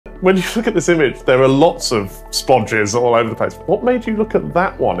When you look at this image, there are lots of splodges all over the place. What made you look at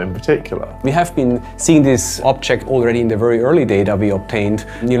that one in particular? We have been seeing this object already in the very early data we obtained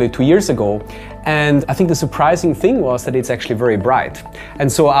nearly 2 years ago. And I think the surprising thing was that it's actually very bright.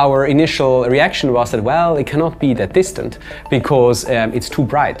 And so our initial reaction was that, well, it cannot be that distant because it's too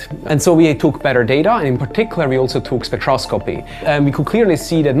bright. And so we took better data, and in particular we also took spectroscopy. And we could clearly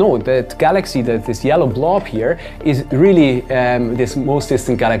see that no, that galaxy, that this yellow blob here, is really this most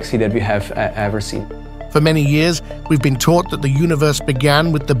distant galaxy that we have ever seen. For many years, we've been taught that the universe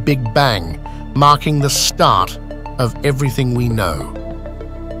began with the Big Bang, marking the start of everything we know.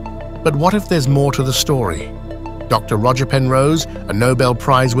 But what if there's more to the story? Dr. Roger Penrose, a Nobel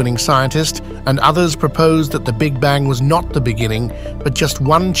Prize-winning scientist, and others proposed that the Big Bang was not the beginning, but just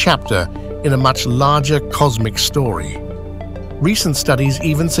one chapter in a much larger cosmic story. Recent studies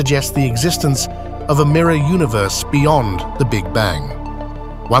even suggest the existence of a mirror universe beyond the Big Bang.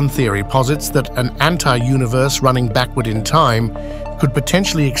 One theory posits that an anti-universe running backward in time could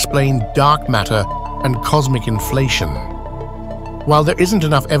potentially explain dark matter and cosmic inflation. While there isn't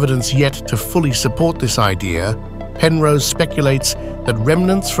enough evidence yet to fully support this idea, Penrose speculates that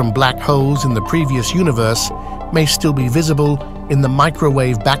remnants from black holes in the previous universe may still be visible in the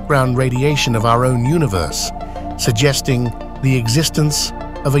microwave background radiation of our own universe, suggesting the existence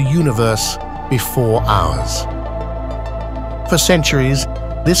of a universe before ours. For centuries,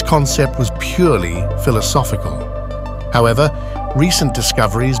 this concept was purely philosophical. However, recent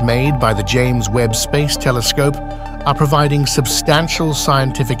discoveries made by the James Webb Space Telescope are providing substantial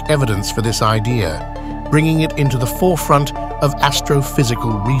scientific evidence for this idea, bringing it into the forefront of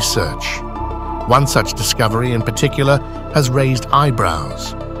astrophysical research. One such discovery in particular has raised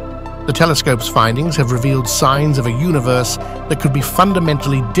eyebrows. The telescope's findings have revealed signs of a universe that could be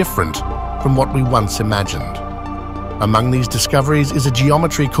fundamentally different from what we once imagined. Among these discoveries is a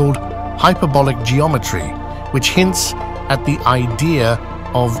geometry called hyperbolic geometry, which hints at the idea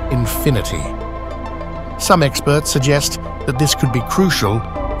of infinity. Some experts suggest that this could be crucial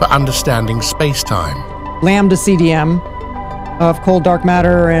for understanding space-time. Lambda CDM of cold dark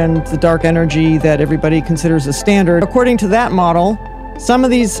matter and the dark energy that everybody considers a standard. According to that model, some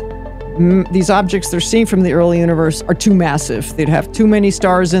of these objects they're seeing from the early universe are too massive. They'd have too many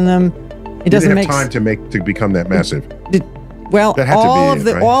stars in them. It doesn't make time to become that massive. Well,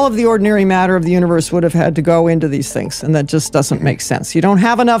 all of the ordinary matter of the universe would have had to go into these things, and that just doesn't make sense. You don't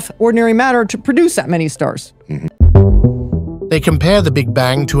have enough ordinary matter to produce that many stars. They compare the Big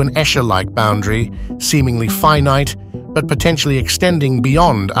Bang to an Escher-like boundary, seemingly finite, but potentially extending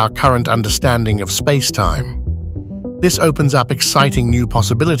beyond our current understanding of space-time. This opens up exciting new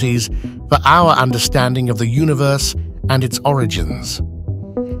possibilities for our understanding of the universe and its origins.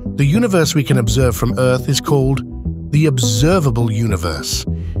 The universe we can observe from Earth is called the observable universe,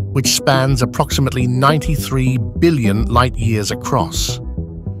 which spans approximately 93 billion light-years across.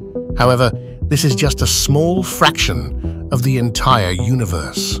 However, this is just a small fraction of the entire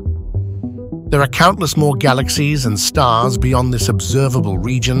universe. There are countless more galaxies and stars beyond this observable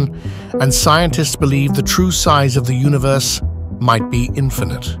region, and scientists believe the true size of the universe might be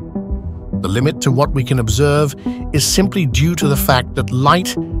infinite. The limit to what we can observe is simply due to the fact that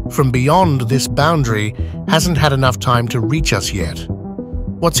light from beyond this boundary hasn't had enough time to reach us yet.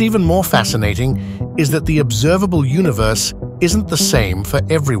 What's even more fascinating is that the observable universe isn't the same for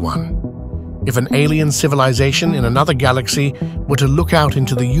everyone. If an alien civilization in another galaxy were to look out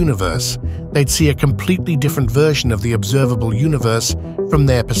into the universe, they'd see a completely different version of the observable universe from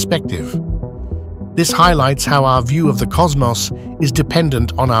their perspective. This highlights how our view of the cosmos is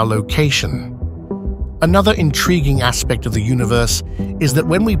dependent on our location. Another intriguing aspect of the universe is that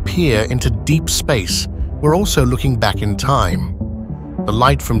when we peer into deep space, we're also looking back in time. The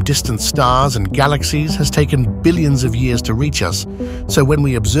light from distant stars and galaxies has taken billions of years to reach us, so when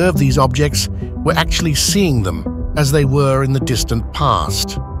we observe these objects, we're actually seeing them as they were in the distant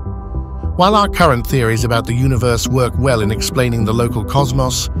past. While our current theories about the universe work well in explaining the local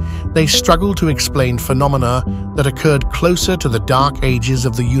cosmos, they struggle to explain phenomena that occurred closer to the dark ages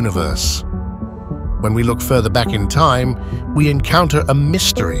of the universe. When we look further back in time, we encounter a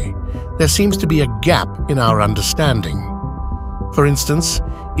mystery. There seems to be a gap in our understanding. For instance,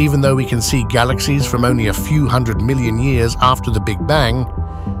 even though we can see galaxies from only a few 100 million years after the Big Bang,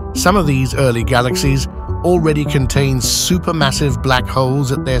 some of these early galaxies already contain supermassive black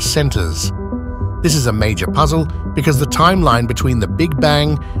holes at their centers. This is a major puzzle because the timeline between the Big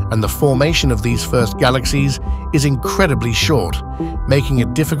Bang and the formation of these first galaxies is incredibly short, making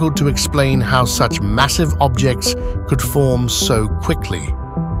it difficult to explain how such massive objects could form so quickly.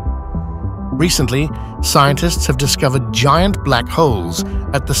 Recently, scientists have discovered giant black holes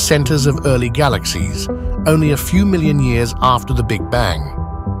at the centers of early galaxies, only a few million years after the Big Bang.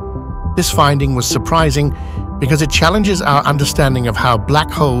 This finding was surprising because it challenges our understanding of how black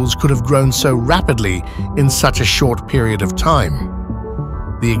holes could have grown so rapidly in such a short period of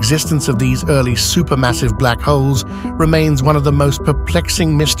time. The existence of these early supermassive black holes remains one of the most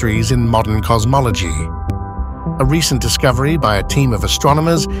perplexing mysteries in modern cosmology. A recent discovery by a team of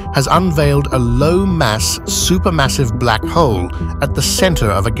astronomers has unveiled a low-mass supermassive black hole at the center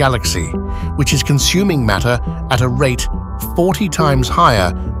of a galaxy, which is consuming matter at a rate 40 times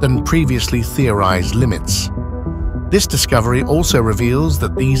higher than previously theorized limits. This discovery also reveals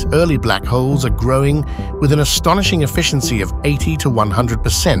that these early black holes are growing with an astonishing efficiency of 80 to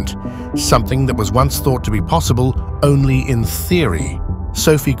 100%, something that was once thought to be possible only in theory.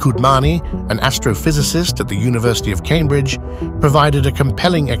 Sophie Koudmani, an astrophysicist at the University of Cambridge, provided a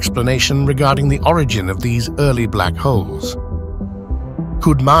compelling explanation regarding the origin of these early black holes.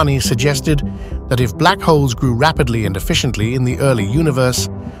 Koudmani suggested that if black holes grew rapidly and efficiently in the early universe,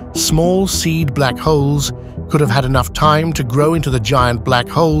 small seed black holes could have had enough time to grow into the giant black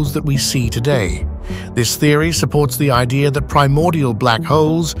holes that we see today. This theory supports the idea that primordial black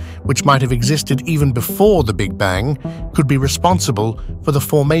holes, which might have existed even before the Big Bang, could be responsible for the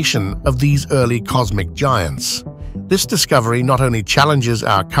formation of these early cosmic giants. This discovery not only challenges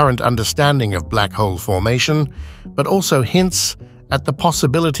our current understanding of black hole formation, but also hints at the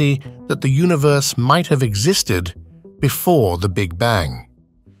possibility that the universe might have existed before the Big Bang.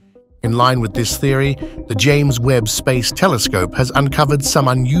 In line with this theory, the James Webb Space Telescope has uncovered some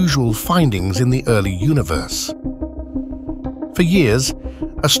unusual findings in the early universe. For years,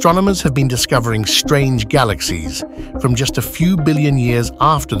 astronomers have been discovering strange galaxies from just a few billion years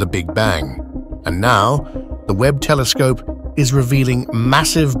after the Big Bang. And now, the Webb Telescope is revealing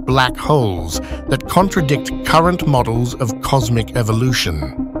massive black holes that contradict current models of cosmic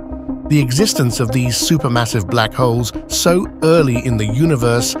evolution. The existence of these supermassive black holes so early in the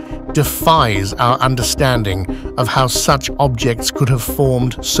universe defies our understanding of how such objects could have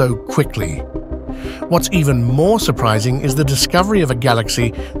formed so quickly. What's even more surprising is the discovery of a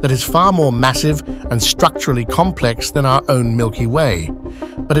galaxy that is far more massive and structurally complex than our own Milky Way,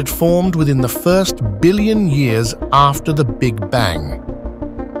 but it formed within the first billion years after the Big Bang.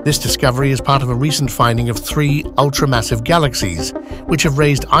 This discovery is part of a recent finding of 3 ultramassive galaxies, which have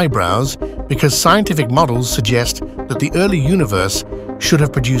raised eyebrows because scientific models suggest that the early universe should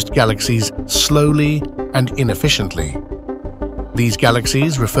have produced galaxies slowly and inefficiently. These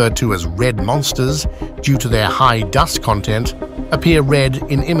galaxies, referred to as red monsters due to their high dust content, appear red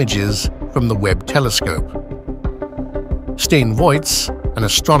in images from the Webb Telescope. Stijn Voits, an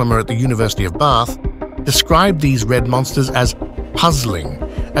astronomer at the University of Bath, described these red monsters as puzzling,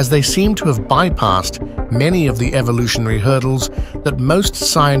 as they seem to have bypassed many of the evolutionary hurdles that most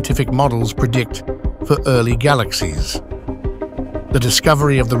scientific models predict for early galaxies. The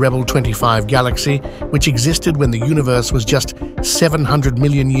discovery of the Rebel 25 galaxy, which existed when the universe was just 700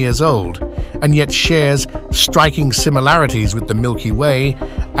 million years old, and yet shares striking similarities with the Milky Way,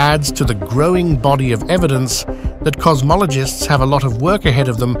 adds to the growing body of evidence that cosmologists have a lot of work ahead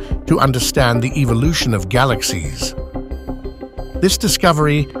of them to understand the evolution of galaxies. This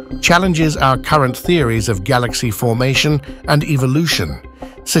discovery challenges our current theories of galaxy formation and evolution,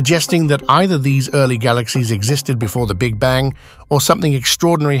 suggesting that either these early galaxies existed before the Big Bang or something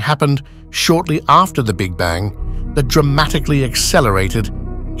extraordinary happened shortly after the Big Bang that dramatically accelerated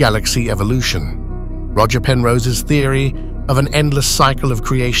galaxy evolution. Roger Penrose's theory of an endless cycle of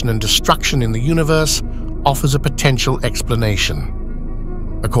creation and destruction in the universe offers a potential explanation.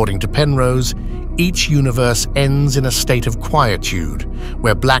 According to Penrose, each universe ends in a state of quietude,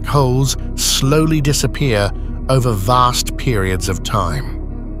 where black holes slowly disappear over vast periods of time.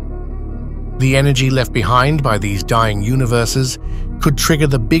 The energy left behind by these dying universes could trigger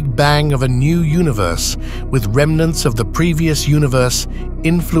the Big Bang of a new universe, with remnants of the previous universe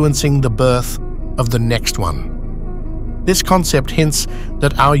influencing the birth of the next one. This concept hints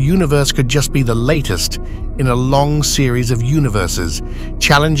that our universe could just be the latest in a long series of universes,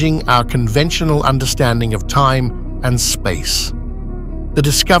 challenging our conventional understanding of time and space. The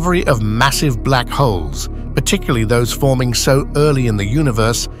discovery of massive black holes, particularly those forming so early in the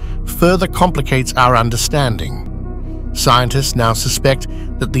universe, further complicates our understanding. Scientists now suspect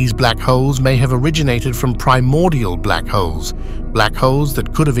that these black holes may have originated from primordial black holes that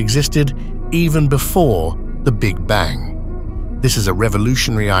could have existed even before the Big Bang. This is a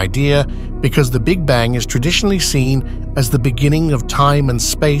revolutionary idea because the Big Bang is traditionally seen as the beginning of time and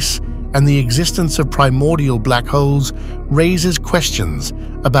space and the existence of primordial black holes raises questions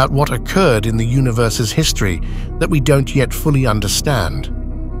about what occurred in the universe's history that we don't yet fully understand.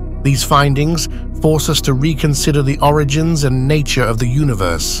 These findings force us to reconsider the origins and nature of the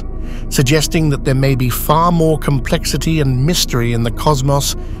universe, suggesting that there may be far more complexity and mystery in the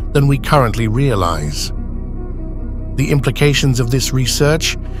cosmos than we currently realize. The implications of this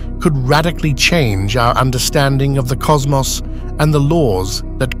research could radically change our understanding of the cosmos and the laws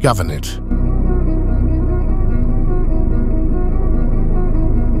that govern it.